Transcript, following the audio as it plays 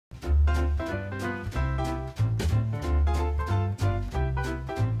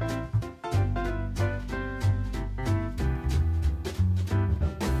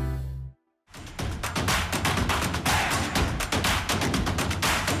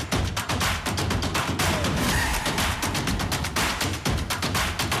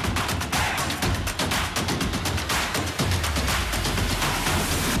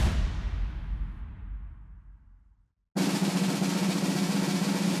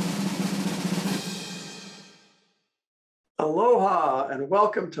Aloha and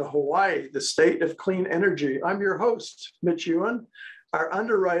welcome to Hawaii, the state of clean energy. I'm your host, Mitch Ewan. Our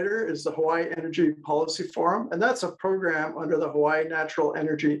underwriter is the Hawaii Energy Policy Forum, and that's a program under the Hawaii Natural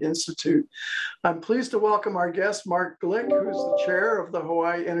Energy Institute. I'm pleased to welcome our guest, Mark Glick, who's the chair of the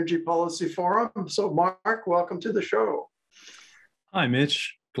Hawaii Energy Policy Forum. So Mark, welcome to the show. Hi,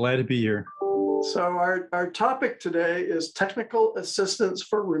 Mitch. Glad to be here. So our topic today is technical assistance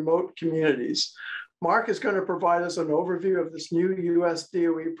for remote communities. Mark is going to provide us an overview of this new US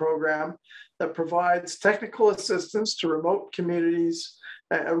DOE program that provides technical assistance to remote communities,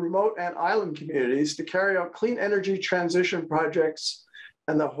 remote and island communities to carry out clean energy transition projects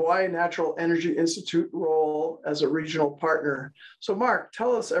and the Hawaii Natural Energy Institute role as a regional partner. So Mark,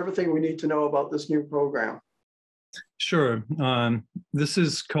 tell us everything we need to know about this new program. Sure. This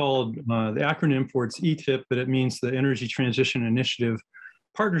is called, the acronym for it's ETIP, but it means the Energy Transition Initiative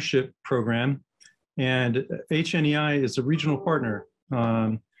Partnership Program. And HNEI is a regional partner.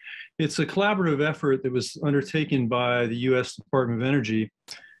 It's a collaborative effort that was undertaken by the U.S. Department of Energy.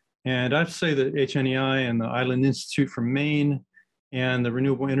 And I have to say that HNEI and the Island Institute from Maine and the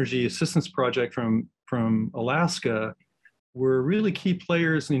Renewable Energy Assistance Project from Alaska were really key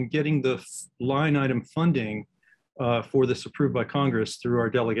players in getting the line item funding for this approved by Congress through our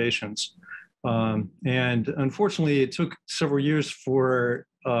delegations. And unfortunately, it took several years for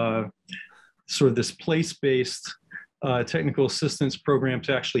sort of this place-based technical assistance program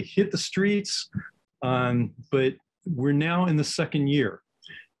to actually hit the streets, but we're now in the second year.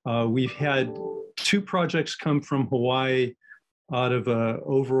 We've had 2 projects come from Hawaii out of an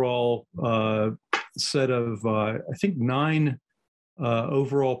overall set of, I think, 9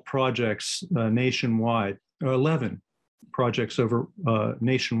 overall projects nationwide, 11 projects over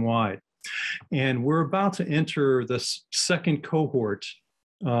nationwide. And we're about to enter this second cohort,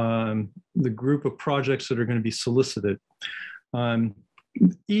 the group of projects that are going to be solicited.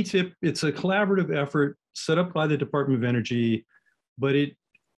 ETIP, it's a collaborative effort set up by the Department of Energy, but it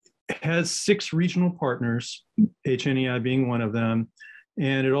has 6 regional partners, HNEI being one of them,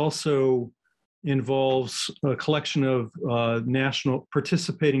 and it also involves a collection of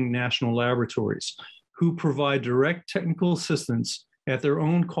participating national laboratories who provide direct technical assistance at their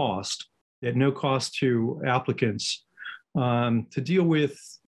own cost, at no cost to applicants, to deal with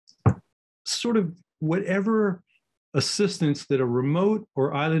sort of whatever assistance that a remote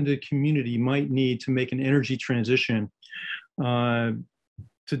or islanded community might need to make an energy transition, to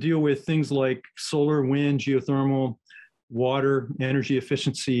deal with things like solar, wind, geothermal, water, energy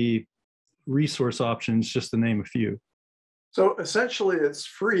efficiency, resource options, just to name a few. So essentially it's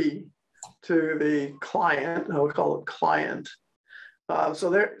free to the client, I'll call it client. So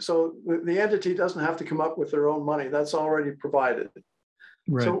the entity doesn't have to come up with their own money. That's already provided.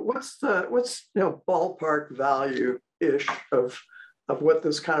 Right. So what's ballpark value-ish of what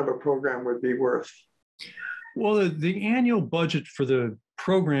this kind of a program would be worth? Well, the annual budget for the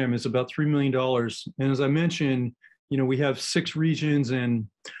program is about $3 million. And as I mentioned, we have 6 regions, and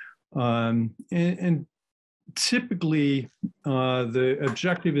typically the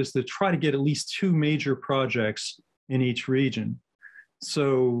objective is to try to get at least 2 major projects in each region.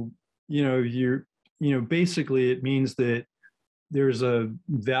 So, basically it means that there's a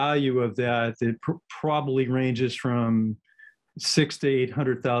value of that probably ranges from $600,000 to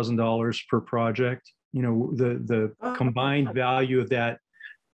 $800,000 per project. The combined value of that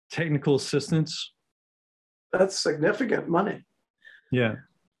technical assistance. That's significant money. Yeah.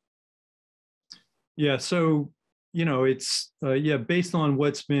 Yeah. So, it's, based on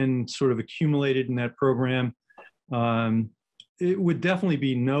what's been sort of accumulated in that program, it would definitely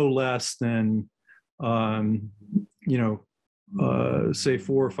be no less than, say $400,000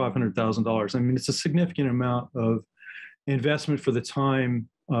 or $500,000. I mean, it's a significant amount of investment for the time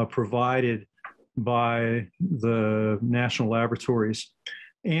provided by the national laboratories,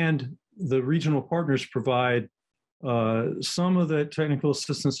 and the regional partners provide some of the technical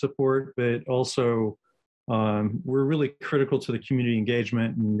assistance support, but also we're really critical to the community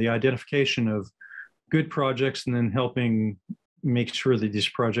engagement and the identification of good projects, and then helping make sure that these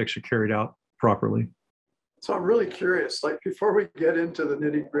projects are carried out properly. So I'm really curious, like before we get into the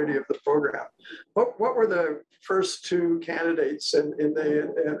nitty-gritty of the program, what were the first 2 candidates in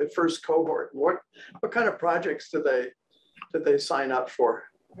the first cohort? What kind of projects did they sign up for?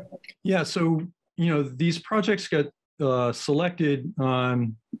 Yeah, so these projects got selected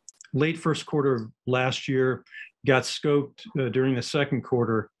late first quarter of last year, got scoped during the second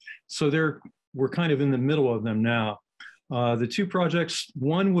quarter. So we're kind of in the middle of them now. The 2 projects,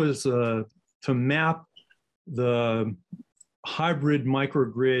 one was to map the hybrid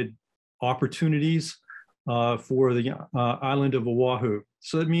microgrid opportunities for the island of Oahu.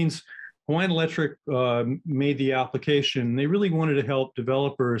 So that means Hawaiian Electric made the application. They really wanted to help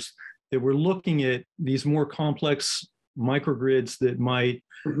developers that were looking at these more complex microgrids that might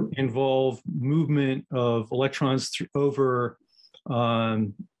involve movement of electrons over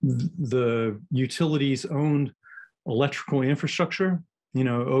the utilities' owned electrical infrastructure,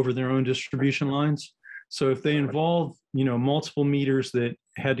 over their own distribution lines. So if they involve, multiple meters that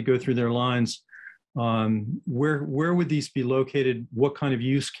had to go through their lines, where would these be located? What kind of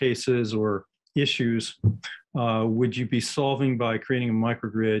use cases or issues would you be solving by creating a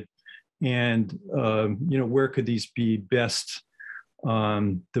microgrid? And where could these be best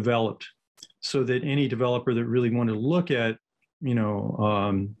developed, so that any developer that really wanted to look at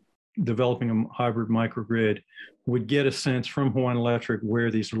developing a hybrid microgrid would get a sense from Hawaiian Electric where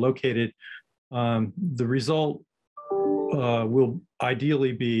these are located. The result will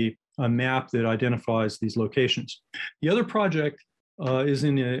ideally be a map that identifies these locations. The other project is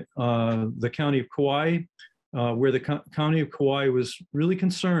in the county of Kauai, where the county of Kauai was really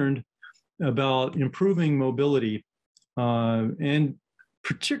concerned about improving mobility, and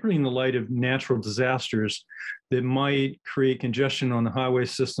particularly in the light of natural disasters that might create congestion on the highway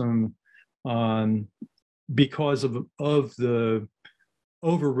system because of the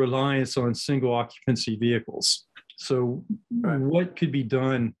over-reliance on single occupancy vehicles. So what could be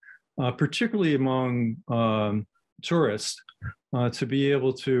done, particularly among tourists, to be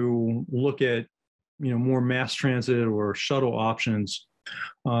able to look at more mass transit or shuttle options,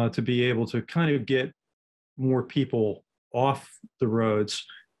 to be able to kind of get more people off the roads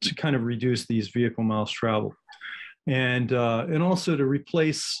to kind of reduce these vehicle miles traveled, and also to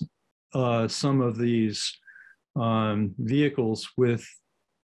replace some of these vehicles with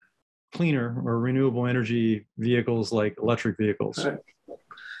cleaner or renewable energy vehicles like electric vehicles. Right.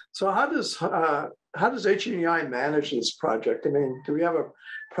 So how does HNEI manage this project? I mean, do we have a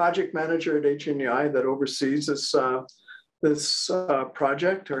project manager at HNEI that oversees this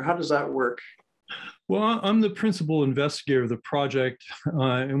project, or how does that work? Well, I'm the principal investigator of the project,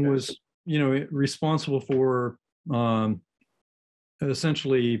 and was, responsible for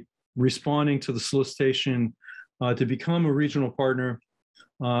essentially responding to the solicitation to become a regional partner,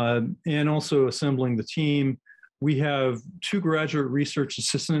 and also assembling the team. We have 2 graduate research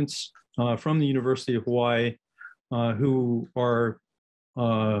assistants from the University of Hawaii who are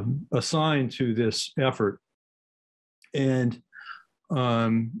assigned to this effort. And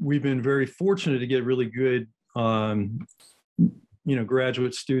we've been very fortunate to get really good,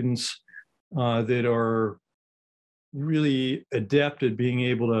 graduate students that are really adept at being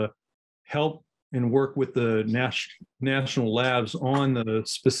able to help and work with the national labs on the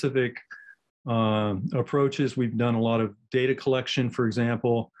specific approaches. We've done a lot of data collection, for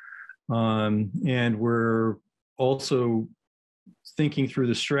example, and we're also thinking through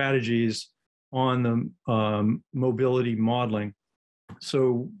the strategies on the mobility modeling.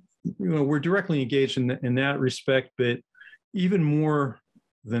 So, we're directly engaged in that respect, but even more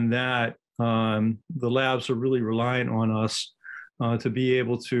than that, the labs are really reliant on us to be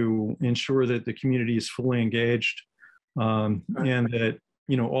able to ensure that the community is fully engaged, and that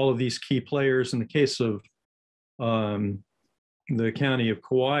all of these key players. In the case of the county of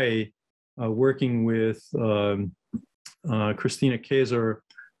Kauai, working with Christina Kaiser,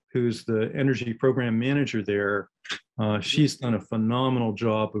 who's the energy program manager there, she's done a phenomenal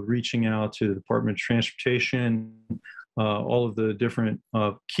job of reaching out to the Department of Transportation, all of the different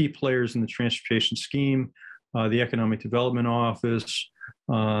key players in the transportation scheme, the Economic Development Office,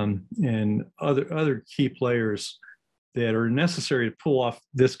 and other key players that are necessary to pull off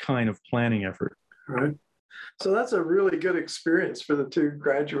this kind of planning effort. Right. So that's a really good experience for the 2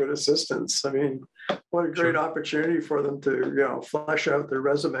 graduate assistants. I mean, what a great opportunity for them to, flesh out their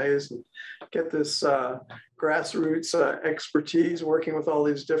resumes and get this grassroots expertise working with all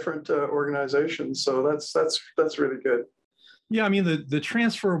these different organizations. So that's really good. Yeah, I mean, the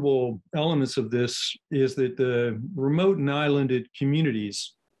transferable elements of this is that the remote and islanded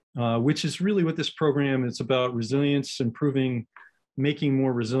communities, which is really what this program is about, resilience, making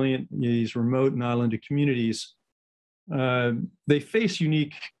more resilient these remote and islanded communities. We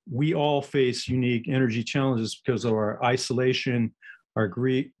all face unique energy challenges because of our isolation, our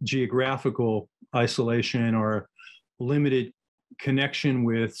geographical isolation, our limited connection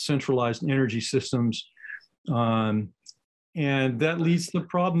with centralized energy systems. And that leads to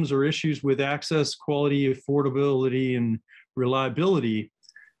problems or issues with access, quality, affordability, and reliability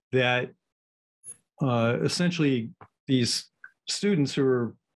that essentially these students who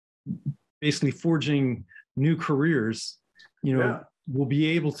are basically forging new careers, will be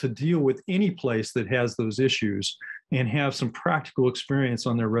able to deal with any place that has those issues and have some practical experience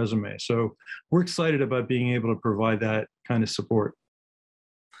on their resume. So we're excited about being able to provide that kind of support.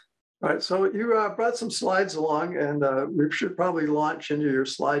 All right, so you brought some slides along, and we should probably launch into your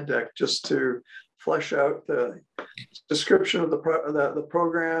slide deck just to flesh out the description of the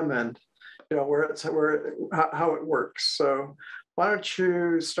program and how it works. So why don't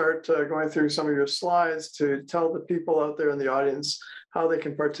you start going through some of your slides to tell the people out there in the audience how they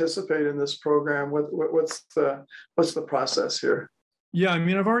can participate in this program? What's the process here? Yeah, I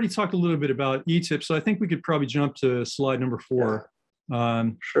mean, I've already talked a little bit about ETIP, so I think we could probably jump to slide number 4. Yeah.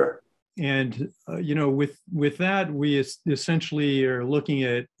 Sure. And with that, we essentially are looking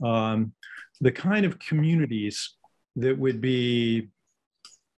at the kind of communities that would be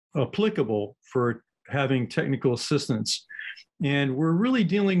applicable for having technical assistance. And we're really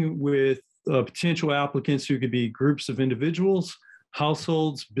dealing with potential applicants who could be groups of individuals,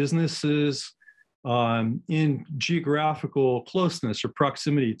 households, businesses, in geographical closeness or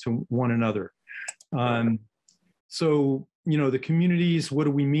proximity to one another. So, the communities, what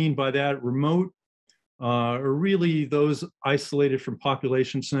do we mean by that? Remote are really those isolated from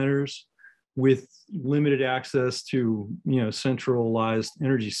population centers with limited access to, centralized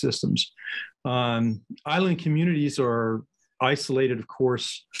energy systems. Island communities are isolated, of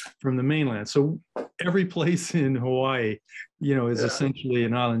course, from the mainland. So every place in Hawaii, is essentially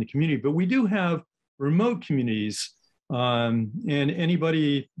an island community. But we do have remote communities, and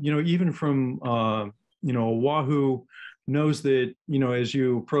anybody, even from, Oahu, knows that, as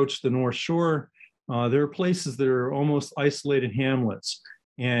you approach the North Shore, there are places that are almost isolated hamlets.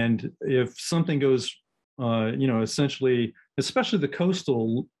 And if something goes, essentially, especially the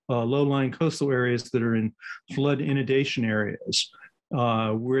coastal, low-lying coastal areas that are in flood inundation areas,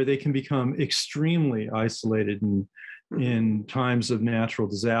 where they can become extremely isolated in times of natural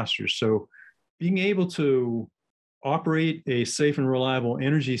disasters. So being able to operate a safe and reliable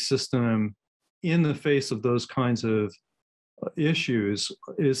energy system in the face of those kinds of issues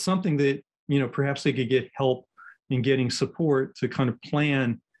is something that, perhaps they could get help in getting support to kind of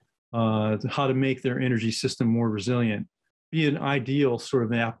plan how to make their energy system more resilient, be an ideal sort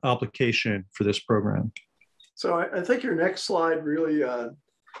of application for this program. So I think your next slide really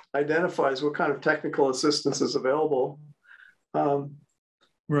identifies what kind of technical assistance is available.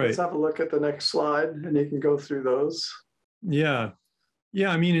 Right. Let's have a look at the next slide, and you can go through those. Yeah.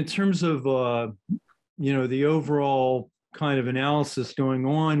 I mean, in terms of, the overall kind of analysis going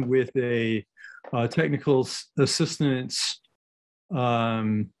on with a technical assistance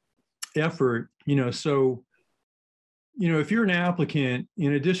effort, so, if you're an applicant,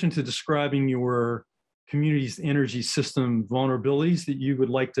 in addition to describing your community's energy system vulnerabilities that you would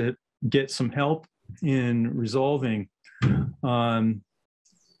like to get some help in resolving,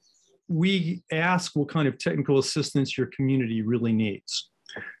 we ask what kind of technical assistance your community really needs.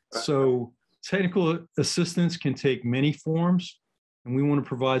 So technical assistance can take many forms, and we want to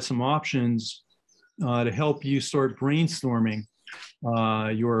provide some options to help you start brainstorming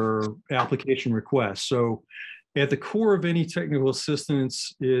your application request. So at the core of any technical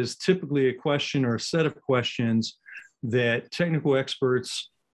assistance is typically a question or a set of questions that technical experts,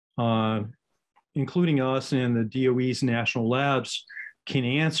 including us and the DOE's national labs, can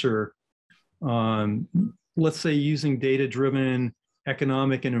answer, let's say using data-driven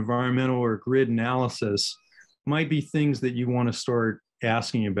economic and environmental or grid analysis, might be things that you want to start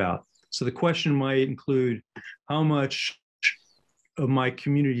asking about. So the question might include, how much of my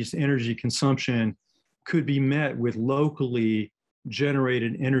community's energy consumption could be met with locally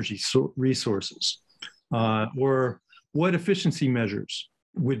generated energy resources? Or what efficiency measures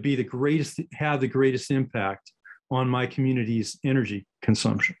would be have the greatest impact on my community's energy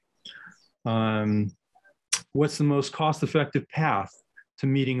consumption? What's the most cost-effective path to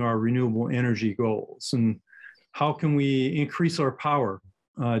meeting our renewable energy goals? And how can we increase our power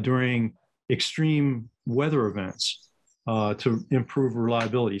during extreme weather events to improve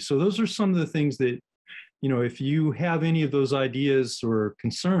reliability? So those are some of the things that, if you have any of those ideas or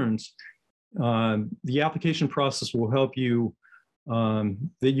concerns, the application process will help you, that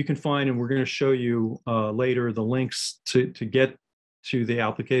you can find, and we're going to show you later the links to get to the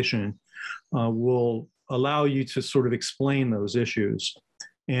application, will allow you to sort of explain those issues.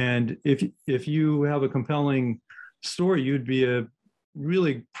 And if you have a compelling story, you'd be a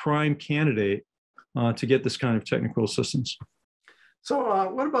really prime candidate to get this kind of technical assistance. So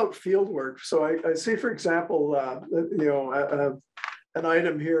what about field work? So I see, for example, an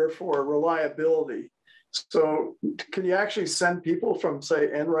item here for reliability. So can you actually send people from, say,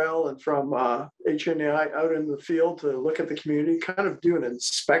 NREL and from HNI out in the field to look at the community, kind of do an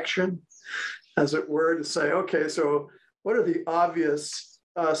inspection, as it were, to say, okay, so what are the obvious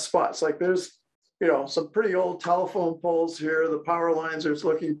spots? Like there's, some pretty old telephone poles here. The power lines are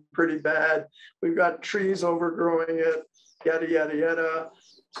looking pretty bad. We've got trees overgrowing it, yada, yada, yada.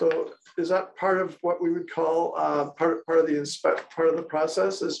 So is that part of what we would call part of the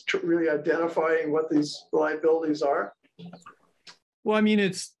process, is really identifying what these liabilities are? Well, I mean,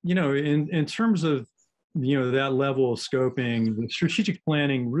 it's, in terms of, that level of scoping, the strategic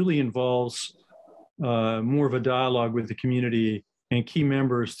planning really involves more of a dialogue with the community and key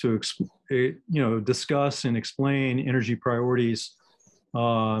members to, discuss and explain energy priorities,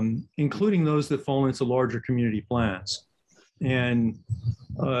 including those that fall into larger community plans. And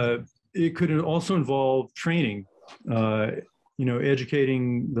it could also involve training,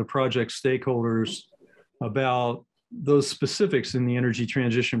 educating the project stakeholders about those specifics in the energy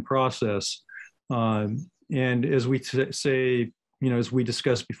transition process. And as we say, as we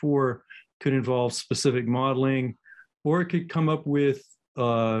discussed before, could involve specific modeling, or it could come up with,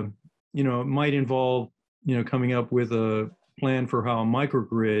 it might involve, coming up with a plan for how a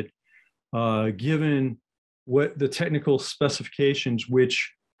microgrid, given what the technical specifications,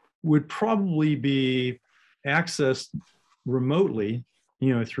 which would probably be accessed remotely,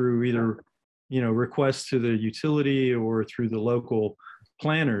 through either, requests to the utility or through the local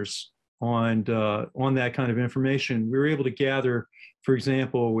planners on that kind of information. We were able to gather, for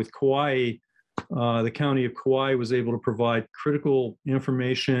example, with Kauai, the county of Kauai was able to provide critical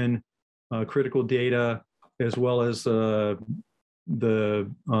information, critical data, as well as the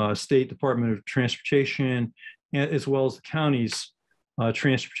State Department of Transportation, as well as the county's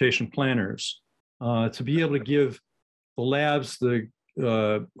transportation planners, to be able to give the labs the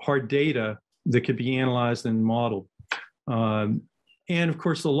hard data that could be analyzed and modeled. And of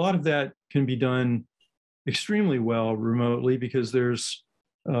course, a lot of that can be done extremely well remotely, because there's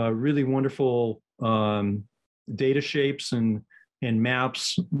really wonderful data shapes and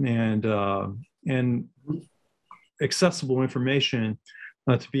maps and accessible information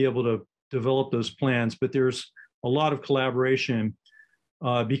to be able to develop those plans. But there's a lot of collaboration.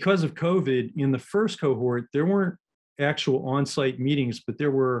 Because of COVID, in the first cohort, there weren't actual on-site meetings, but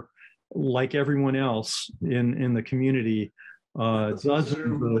there were, like everyone else in the community,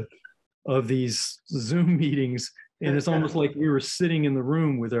 dozens of these Zoom meetings. And it's almost like we were sitting in the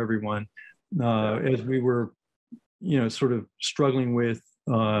room with everyone as we were, sort of struggling with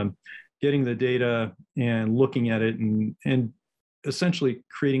getting the data and looking at it and essentially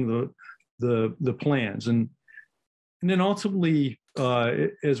creating the plans. And then ultimately,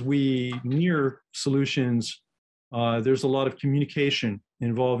 as we near solutions, there's a lot of communication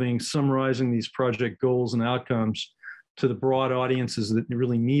involving summarizing these project goals and outcomes to the broad audiences that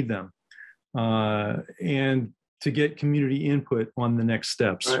really need them, and to get community input on the next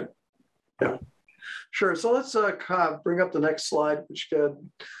steps. Right. Yeah, sure. So let's bring up the next slide, which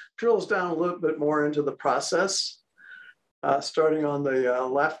drills down a little bit more into the process. Starting on the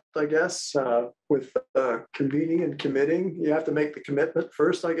left, I guess, with convening and committing. You have to make the commitment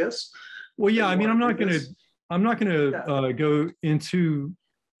first, I guess. Well, yeah. I mean, I'm not going to go into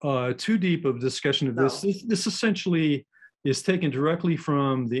too deep of discussion of this. This essentially is taken directly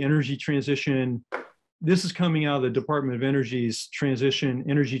from the energy transition. This is coming out of the Department of Energy's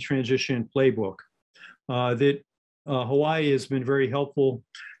energy transition playbook that Hawaii has been very helpful.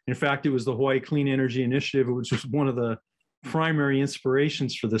 In fact, it was the Hawaii Clean Energy Initiative, which was one of the primary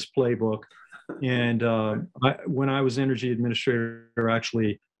inspirations for this playbook. And when I was energy administrator, I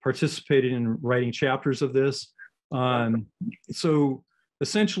actually participated in writing chapters of this. So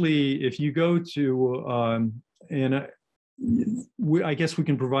essentially, if you go to, I guess we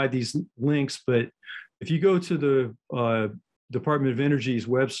can provide these links, but if you go to the Department of Energy's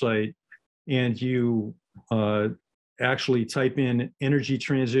website and you actually type in energy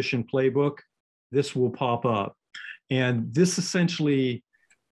transition playbook, this will pop up. And this essentially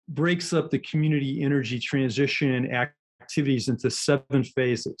breaks up the community energy transition activities into 7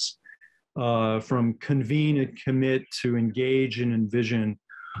 phases, from convene and commit to engage and envision,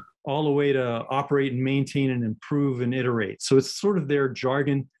 all the way to operate and maintain and improve and iterate. So it's sort of their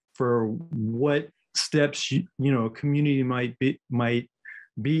jargon for what steps a community might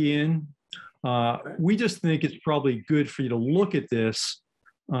be in. We just think it's probably good for you to look at this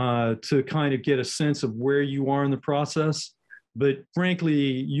to kind of get a sense of where you are in the process. But frankly,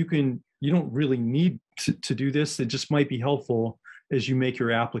 you don't really need to do this. It just might be helpful as you make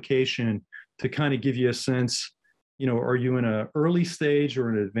your application to kind of give you a sense, are you in an early stage or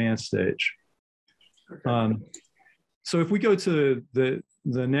an advanced stage? Okay. So if we go to the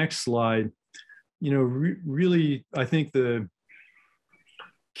next slide, really, I think the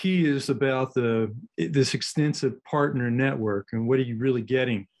key is about this extensive partner network and what are you really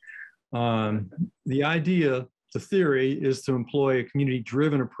getting. The idea, the theory, is to employ a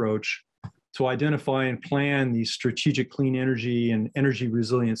community-driven approach to identify and plan these strategic clean energy and energy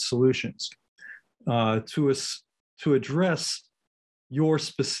resilient solutions to address your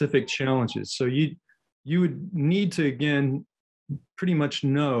specific challenges. So you would need to, again, pretty much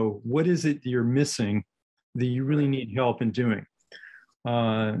know what is it that you're missing that you really need help in doing.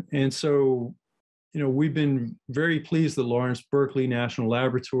 And so, we've been very pleased that Lawrence Berkeley National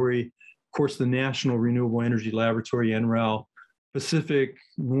Laboratory, of course, the National Renewable Energy Laboratory, NREL, Pacific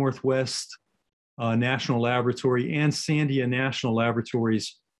Northwest National Laboratory, and Sandia National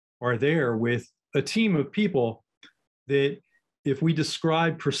Laboratories are there with a team of people that, if we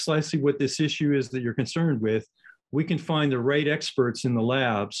describe precisely what this issue is that you're concerned with, we can find the right experts in the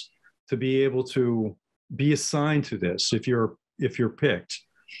labs to be able to be assigned to this if you're picked.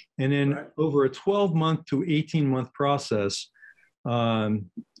 And then over a 12-month to 18-month process,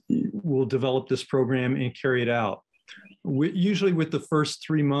 we'll develop this program and carry it out. Usually with the first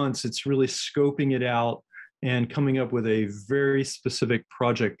 3 months, it's really scoping it out and coming up with a very specific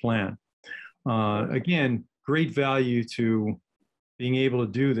project plan. Again, great value to being able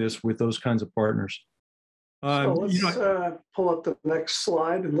to do this with those kinds of partners. So let's pull up the next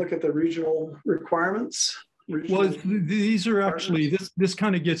slide and look at the regional requirements. These are actually, this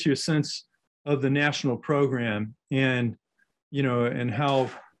kind of gets you a sense of the national program and, and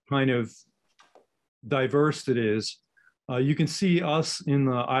how kind of diverse it is. You can see us in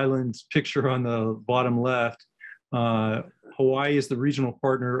the islands picture on the bottom left. Hawaii is the regional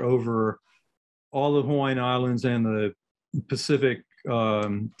partner over all the Hawaiian Islands and the Pacific,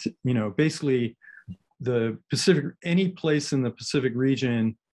 basically the Pacific, any place in the Pacific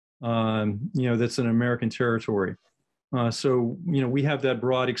region, that's an American territory. So, we have that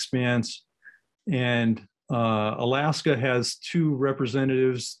broad expanse, and Alaska has 2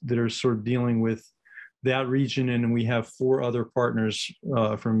 representatives that are sort of dealing with that region, and we have 4 other partners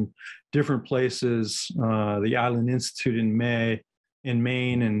from different places, the Island Institute in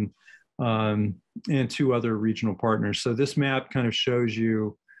Maine, and 2 other regional partners. So this map kind of shows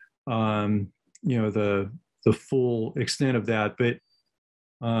you, the full extent of that. But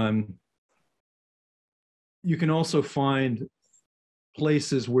you can also find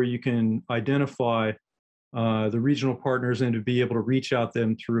places where you can identify the regional partners and to be able to reach out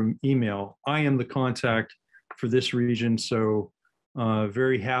them through email. I am the contact for this region, so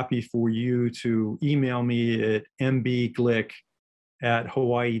very happy for you to email me at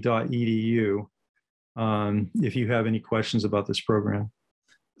mbglick@hawaii.edu if you have any questions about this program.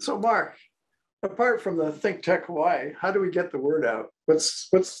 So Mark, apart from the Think Tech Hawaii, how do we get the word out? What's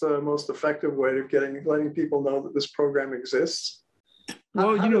the most effective way of letting people know that this program exists?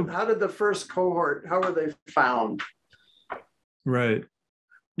 Well, how did the first cohort, how were they found? Right.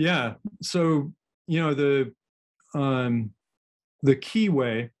 Yeah. So, the key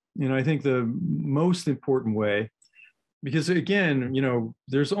way, I think the most important way, because again,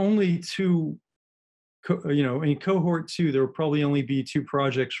 there's only 2, in cohort 2, there will probably only be 2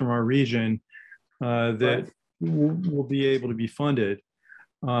 projects from our region that will be able to be funded.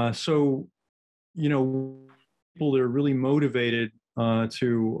 So, people that are really motivated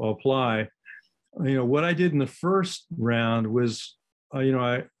to apply. What I did in the first round was,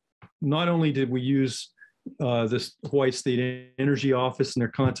 I not only did we use this Hawaii State Energy Office and their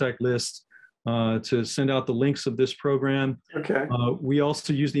contact list to send out the links of this program. Okay. We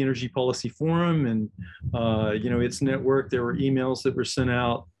also used the Energy Policy Forum and, its network. There were emails that were sent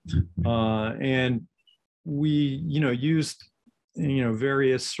out, and we, used,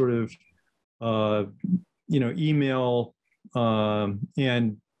 various sort of, email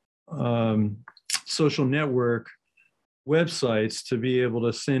and social network websites to be able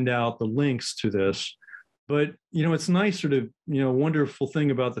to send out the links to this. But, it's nice, sort of, wonderful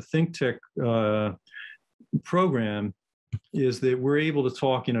thing about the Think Tech program is that we're able to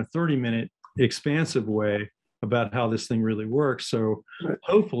talk in a 30-minute expansive way about how this thing really works. So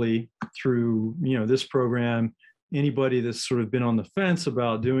hopefully through, this program, anybody that's sort of been on the fence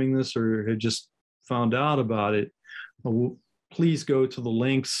about doing this or had just found out about it, please go to the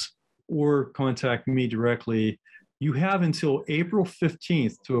links or contact me directly. You have until April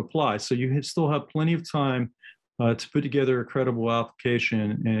 15th to apply. So you still have plenty of time to put together a credible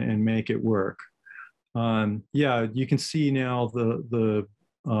application and make it work. You can see now the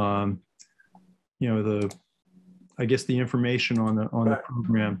I guess the information on the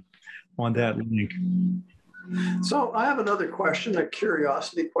program. on that link. So I have another question, a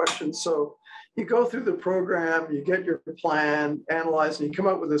curiosity question. So you go through the program, you get your plan analyzed, and you come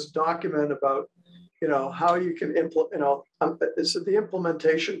up with this document about, how you can implement, it's the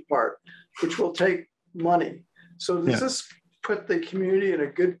implementation part, which will take money. So does this put the community in a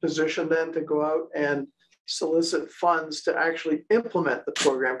good position then to go out and solicit funds to actually implement the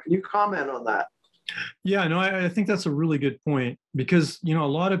program? Can you comment on that? Yeah, no, I think that's a really good point because, a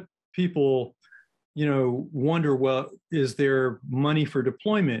lot of people, wonder, well, is there money for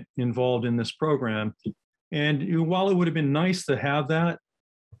deployment involved in this program? And while it would have been nice to have that,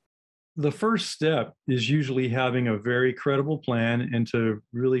 the first step is usually having a very credible plan and to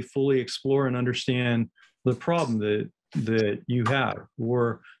really fully explore and understand the problem that you have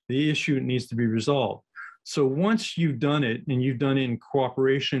or the issue that needs to be resolved. So once you've done it and you've done it in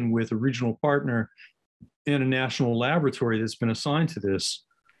cooperation with a regional partner and a national laboratory that's been assigned to this,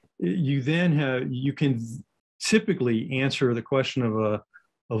 you can typically answer the question of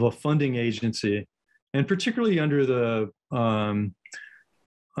a funding agency, and particularly under the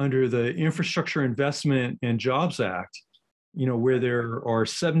Infrastructure Investment and Jobs Act, where there are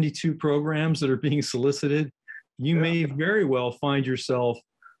 72 programs that are being solicited, you may very well find yourself,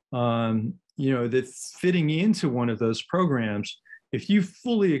 that's fitting into one of those programs. If you've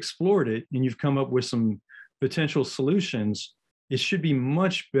fully explored it and you've come up with some potential solutions, it should be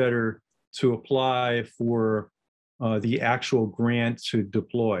much better to apply for the actual grant to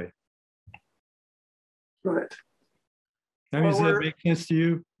deploy. Right. Does that make sense to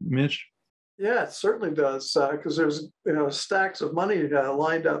you, Mitch? Yeah, it certainly does, because there's stacks of money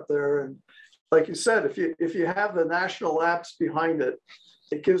lined up there, and like you said, if you have the national labs behind it,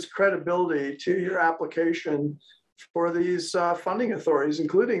 it gives credibility to your application for these funding authorities,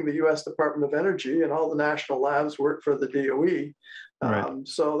 including the U.S. Department of Energy, and all the national labs work for the DOE. Right.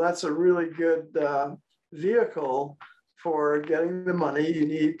 So that's a really good vehicle for getting the money you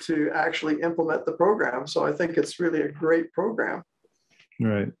need to actually implement the program. So I think it's really a great program.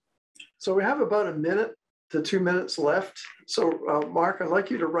 Right. So we have about 1 minute to 2 minutes left. So Mark, I'd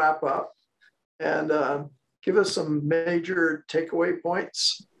like you to wrap up and give us some major takeaway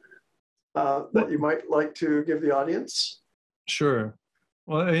points that you might like to give the audience. Sure.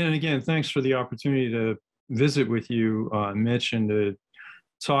 Well, and again, thanks for the opportunity to visit with you, Mitch, and to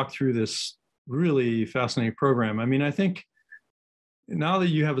talk through this really fascinating program. I mean, I think now that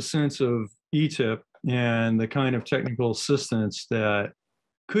you have a sense of ETIP and the kind of technical assistance that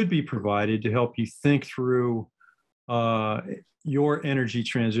could be provided to help you think through your energy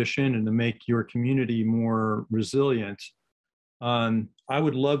transition and to make your community more resilient, I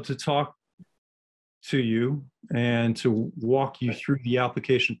would love to talk to you and to walk you through the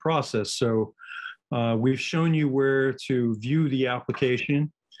application process. So we've shown you where to view the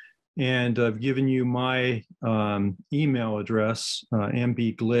application, and I've given you my email address,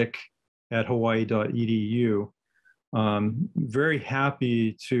 mbglick@hawaii.edu. Very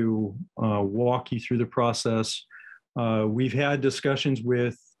happy to walk you through the process. We've had discussions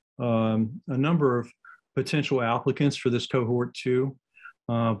with a number of potential applicants for this cohort 2,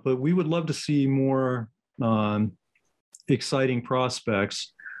 but we would love to see more exciting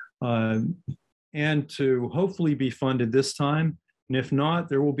prospects and to hopefully be funded this time. And if not,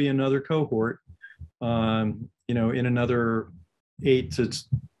 there will be another cohort, in another 8 to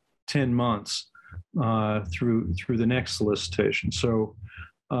 10 months through the next solicitation. So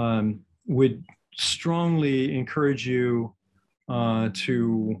would strongly encourage you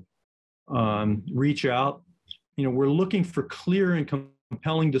to reach out. We're looking for clear and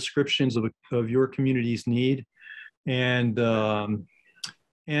compelling descriptions of your community's need, and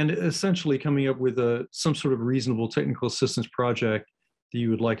essentially coming up with some sort of reasonable technical assistance project that you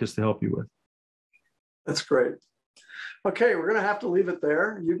would like us to help you with. That's great. Okay, we're going to have to leave it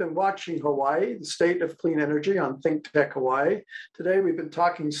there. You've been watching Hawaii, the State of Clean Energy on Think Tech Hawaii. Today, we've been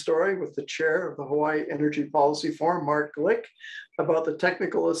talking story with the chair of the Hawaii Energy Policy Forum, Mark Glick, about the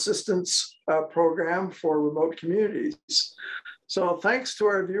technical assistance program for remote communities. So thanks to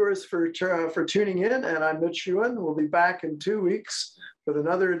our viewers for tuning in, and I'm Mitch Ewan. We'll be back in 2 weeks with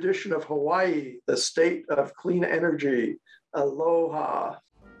another edition of Hawaii, the State of Clean Energy. Aloha.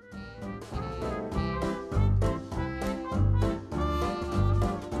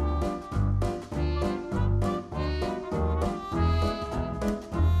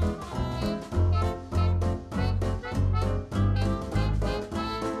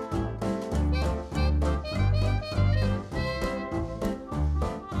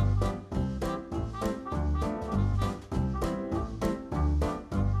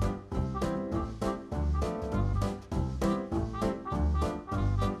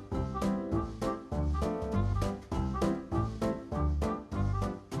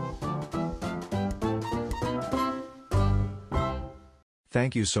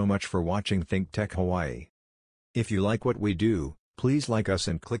 Thank you so much for watching Think Tech Hawaii. If you like what we do, please like us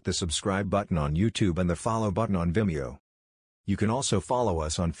and click the subscribe button on YouTube and the follow button on Vimeo. You can also follow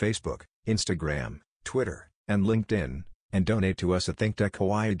us on Facebook, Instagram, Twitter, and LinkedIn, and donate to us at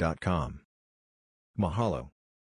thinktechhawaii.com. Mahalo.